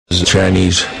a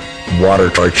Chinese water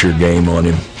torture game on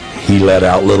him. He let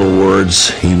out little words.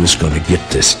 He was going to get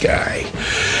this guy.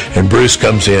 And Bruce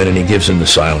comes in and he gives him the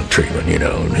silent treatment,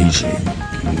 and he's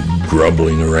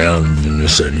grumbling around, and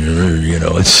said,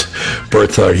 it's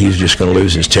Bert thought he was just going to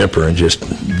lose his temper and just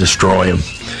destroy him.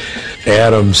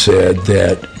 Adam said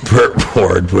that Bert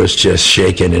Ward was just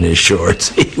shaking in his shorts.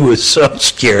 He was so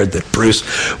scared that Bruce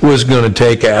was going to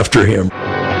take after him.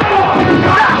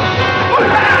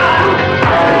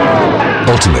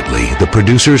 Ultimately, the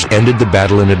producers ended the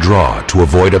battle in a draw to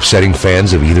avoid upsetting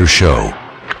fans of either show.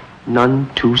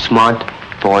 None too smart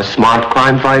for a smart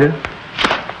crime fighter?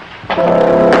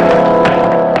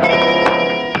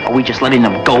 Are we just letting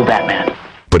them go, Batman?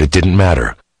 But it didn't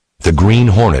matter. The Green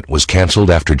Hornet was canceled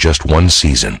after just one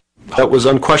season. That was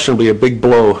unquestionably a big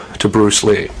blow to Bruce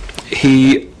Lee.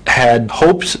 He had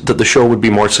hoped that the show would be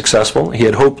more successful. He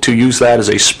had hoped to use that as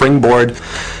a springboard,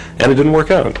 and it didn't work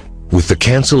out. With the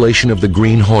cancellation of the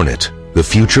Green Hornet, the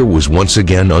future was once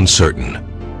again uncertain.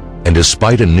 And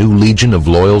despite a new legion of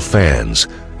loyal fans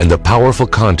and the powerful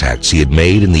contacts he had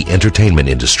made in the entertainment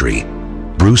industry,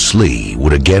 Bruce Lee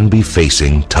would again be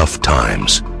facing tough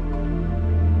times.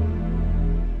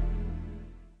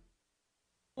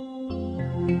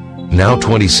 Now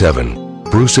 27,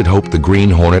 Bruce had hoped the Green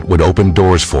Hornet would open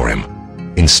doors for him.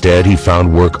 Instead, he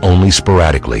found work only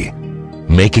sporadically,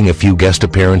 making a few guest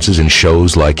appearances in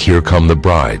shows like Here Come the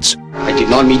Brides. I did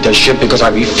not meet the ship because I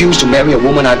refused to marry a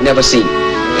woman I've never seen.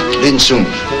 Lin Sung,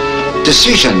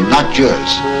 decision not yours.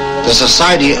 The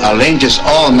society arranges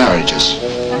all marriages.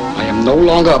 I am no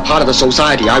longer a part of the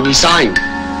society. I resigned.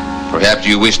 Perhaps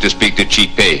you wish to speak to Chi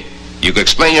Pei. You could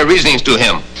explain your reasonings to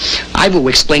him. I will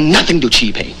explain nothing to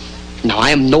Chi Pei. Now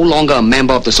I am no longer a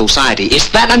member of the society. Is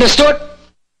that understood?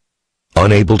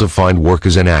 Unable to find work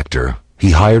as an actor,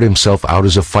 he hired himself out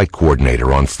as a fight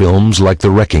coordinator on films like The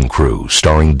Wrecking Crew,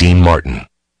 starring Dean Martin.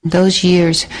 Those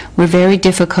years were very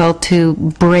difficult to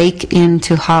break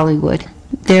into Hollywood.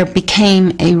 There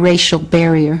became a racial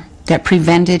barrier that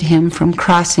prevented him from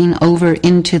crossing over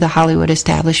into the Hollywood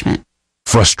establishment.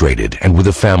 Frustrated and with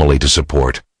a family to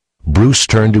support, Bruce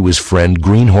turned to his friend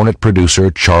Green Hornet producer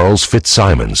Charles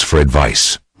Fitzsimons for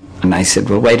advice. And I said,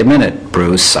 well, wait a minute,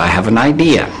 Bruce, I have an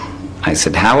idea. I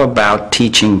said, how about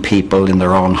teaching people in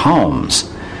their own homes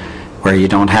where you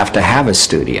don't have to have a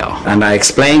studio? And I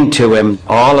explained to him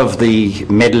all of the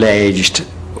middle-aged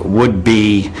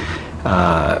would-be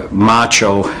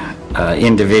macho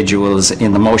individuals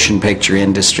in the motion picture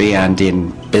industry and in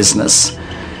business.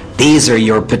 These are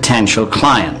your potential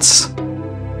clients.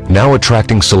 Now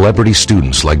attracting celebrity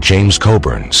students like James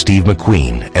Coburn, Steve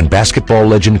McQueen, and basketball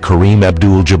legend Kareem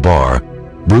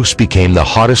Abdul-Jabbar, Bruce became the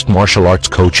hottest martial arts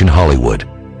coach in Hollywood.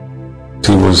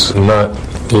 He was not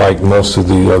like most of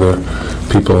the other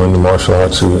people in the martial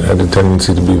arts who had a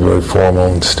tendency to be very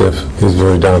formal and stiff. He was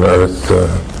very down-to-earth,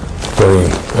 very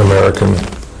American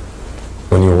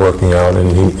when you were working out, and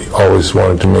he always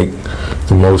wanted to make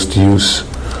the most use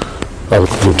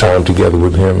of your time together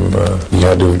with him. You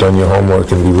had to have done your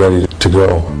homework and be ready to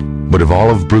go. But of all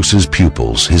of Bruce's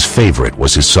pupils, his favorite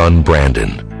was his son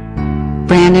Brandon.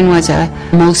 Brandon was a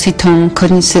mositong,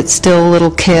 couldn't sit still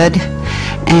little kid,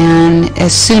 and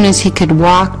as soon as he could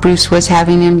walk, Bruce was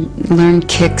having him learn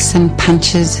kicks and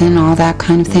punches and all that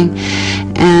kind of thing.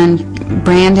 And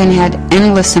Brandon had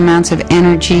endless amounts of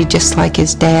energy, just like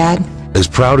his dad. As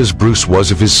proud as Bruce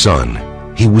was of his son,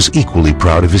 he was equally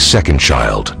proud of his second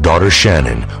child, daughter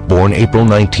Shannon, born April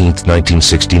 19th,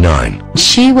 1969.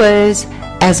 She was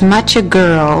as much a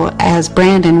girl as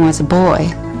Brandon was a boy.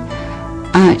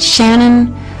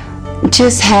 Shannon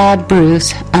just had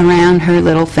Bruce around her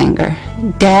little finger.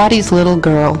 Daddy's little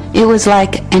girl. It was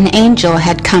like an angel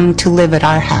had come to live at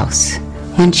our house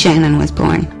when Shannon was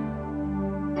born.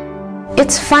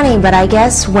 It's funny, but I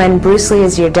guess when Bruce Lee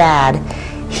is your dad,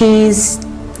 he's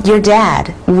your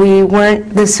dad. We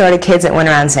weren't the sort of kids that went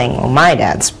around saying, well, my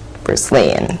dad's Bruce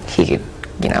Lee, and he could,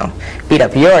 beat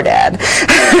up your dad.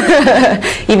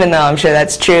 Even though I'm sure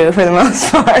that's true for the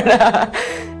most part.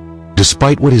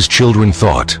 Despite what his children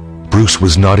thought, Bruce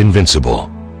was not invincible.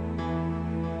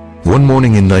 One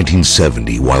morning in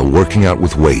 1970, while working out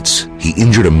with weights, he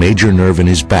injured a major nerve in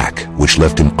his back, which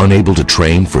left him unable to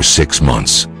train for 6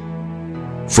 months.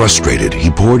 Frustrated,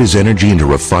 he poured his energy into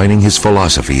refining his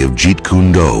philosophy of Jeet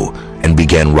Kune Do and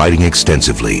began writing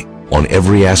extensively on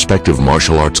every aspect of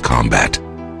martial arts combat.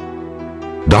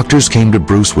 Doctors came to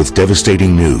Bruce with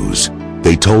devastating news.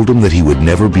 They told him that he would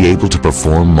never be able to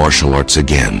perform martial arts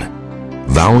again.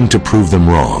 Vowing to prove them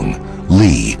wrong,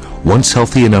 Lee, once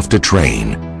healthy enough to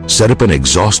train, set up an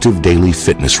exhaustive daily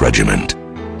fitness regimen.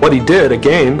 What he did,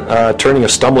 again, turning a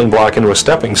stumbling block into a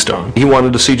stepping stone, he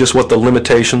wanted to see just what the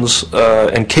limitations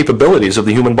and capabilities of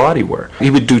the human body were. He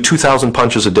would do 2,000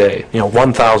 punches a day,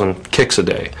 1,000 kicks a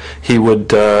day. He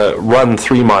would run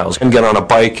 3 miles and get on a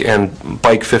bike and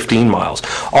bike 15 miles.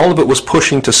 All of it was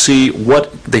pushing to see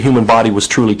what the human body was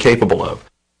truly capable of.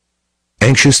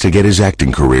 Anxious to get his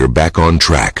acting career back on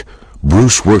track,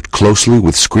 Bruce worked closely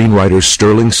with screenwriter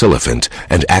Sterling Siliphant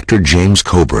and actor James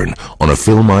Coburn on a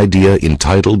film idea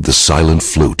entitled The Silent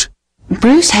Flute.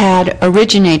 Bruce had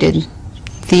originated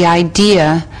the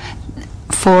idea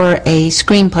for a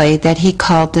screenplay that he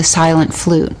called The Silent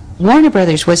Flute. Warner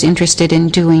Brothers was interested in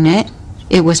doing it.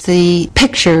 It was the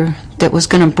picture that was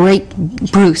going to break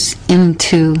Bruce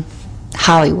into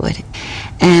Hollywood.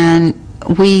 And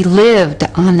we lived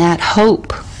on that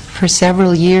hope for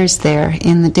several years there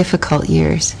in the difficult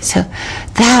years. So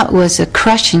that was a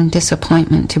crushing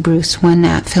disappointment to Bruce when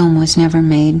that film was never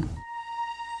made.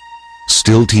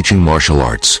 Still teaching martial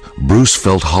arts, Bruce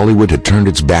felt Hollywood had turned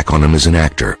its back on him as an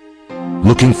actor.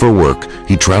 Looking for work,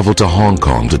 he traveled to Hong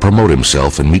Kong to promote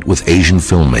himself and meet with Asian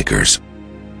filmmakers.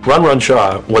 Run Run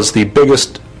Shaw was the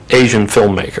biggest Asian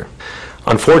filmmaker.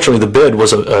 Unfortunately, the bid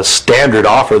was a standard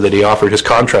offer that he offered his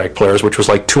contract players, which was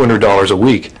like $200 a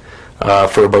week.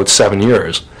 For about 7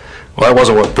 years. Well, that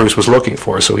wasn't what Bruce was looking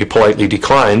for, so he politely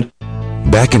declined.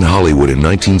 Back in Hollywood in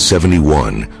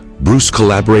 1971, Bruce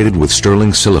collaborated with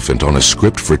Sterling Siliphant on a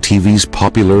script for TV's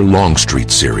popular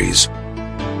Longstreet series.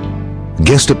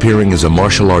 Guest appearing as a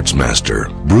martial arts master,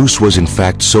 Bruce was in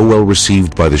fact so well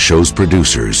received by the show's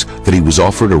producers that he was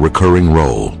offered a recurring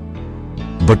role.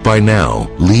 But by now,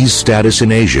 Lee's status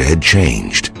in Asia had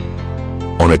changed.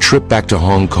 On a trip back to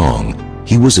Hong Kong,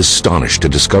 he was astonished to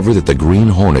discover that the Green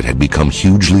Hornet had become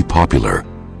hugely popular.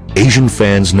 Asian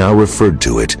fans now referred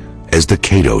to it as the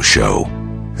Kato Show.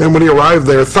 And when he arrived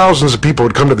there, thousands of people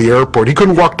would come to the airport. He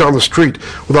couldn't walk down the street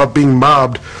without being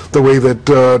mobbed the way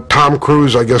that Tom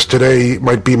Cruise, I guess today,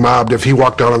 might be mobbed if he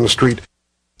walked out on the street.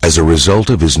 As a result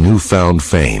of his newfound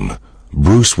fame,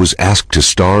 Bruce was asked to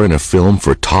star in a film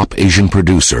for top Asian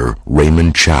producer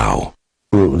Raymond Chow.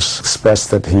 Bruce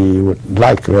expressed that he would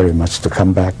like very much to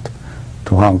come back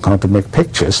to Hong Kong to make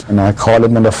pictures. And I called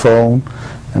him on the phone,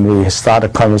 and we started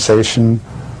a conversation.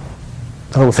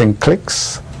 The whole thing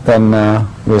clicks. Then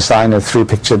we signed a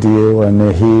 3-picture deal,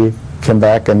 and he came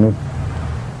back, and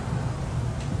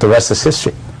the rest is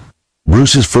history.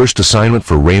 Bruce's first assignment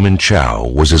for Raymond Chow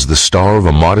was as the star of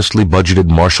a modestly budgeted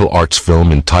martial arts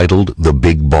film entitled The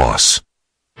Big Boss.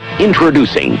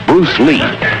 Introducing Bruce Lee.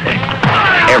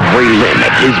 Every limb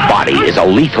of his body is a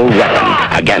lethal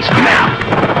weapon against man.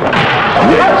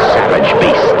 With savage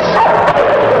beasts.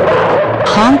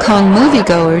 Hong Kong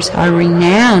moviegoers are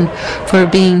renowned for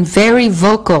being very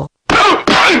vocal.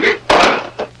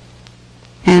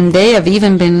 And they have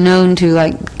even been known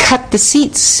to cut the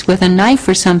seats with a knife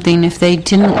or something if they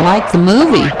didn't like the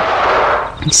movie.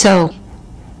 So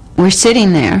we're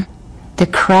sitting there. The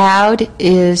crowd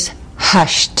is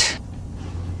hushed.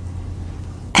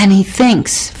 And he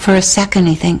thinks, for a second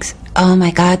he thinks, oh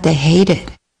my God, they hate it.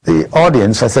 The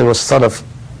audience, I think, was sort of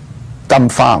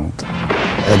dumbfounded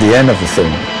at the end of the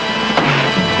film,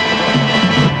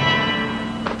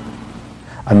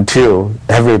 until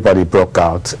everybody broke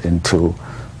out into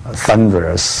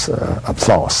thunderous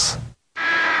applause.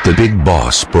 The Big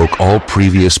Boss broke all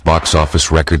previous box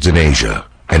office records in Asia,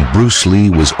 and Bruce Lee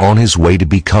was on his way to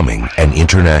becoming an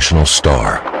international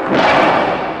star.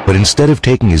 But instead of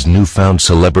taking his newfound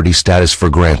celebrity status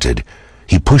for granted,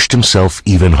 he pushed himself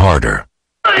even harder.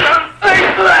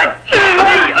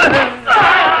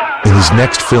 In his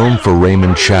next film for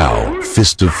Raymond Chow,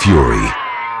 Fist of Fury,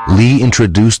 Lee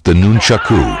introduced the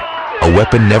nunchaku, a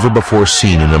weapon never before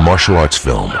seen in a martial arts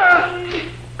film.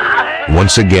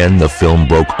 Once again, the film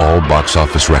broke all box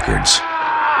office records.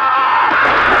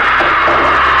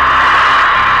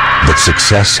 But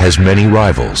success has many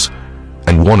rivals,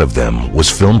 and one of them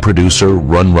was film producer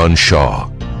Run Run Shaw.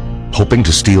 Hoping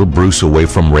to steal Bruce away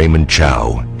from Raymond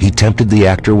Chow, he tempted the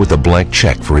actor with a blank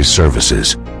check for his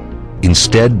services.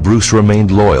 Instead, Bruce remained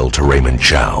loyal to Raymond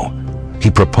Chow. He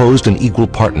proposed an equal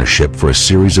partnership for a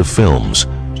series of films.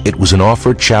 It was an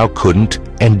offer Chow couldn't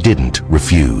and didn't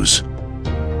refuse.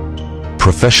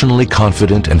 Professionally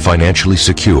confident and financially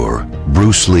secure,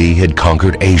 Bruce Lee had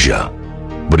conquered Asia,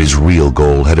 but his real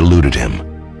goal had eluded him.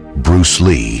 Bruce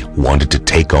Lee wanted to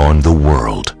take on the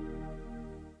world.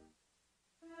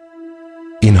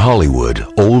 In Hollywood,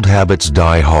 old habits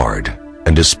die hard,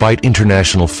 and despite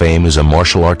international fame as a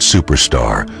martial arts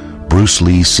superstar, Bruce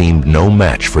Lee seemed no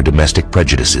match for domestic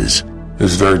prejudices. It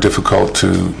was very difficult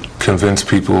to convince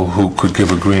people who could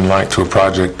give a green light to a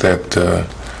project that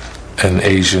an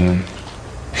Asian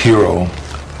hero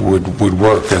would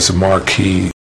work as a marquee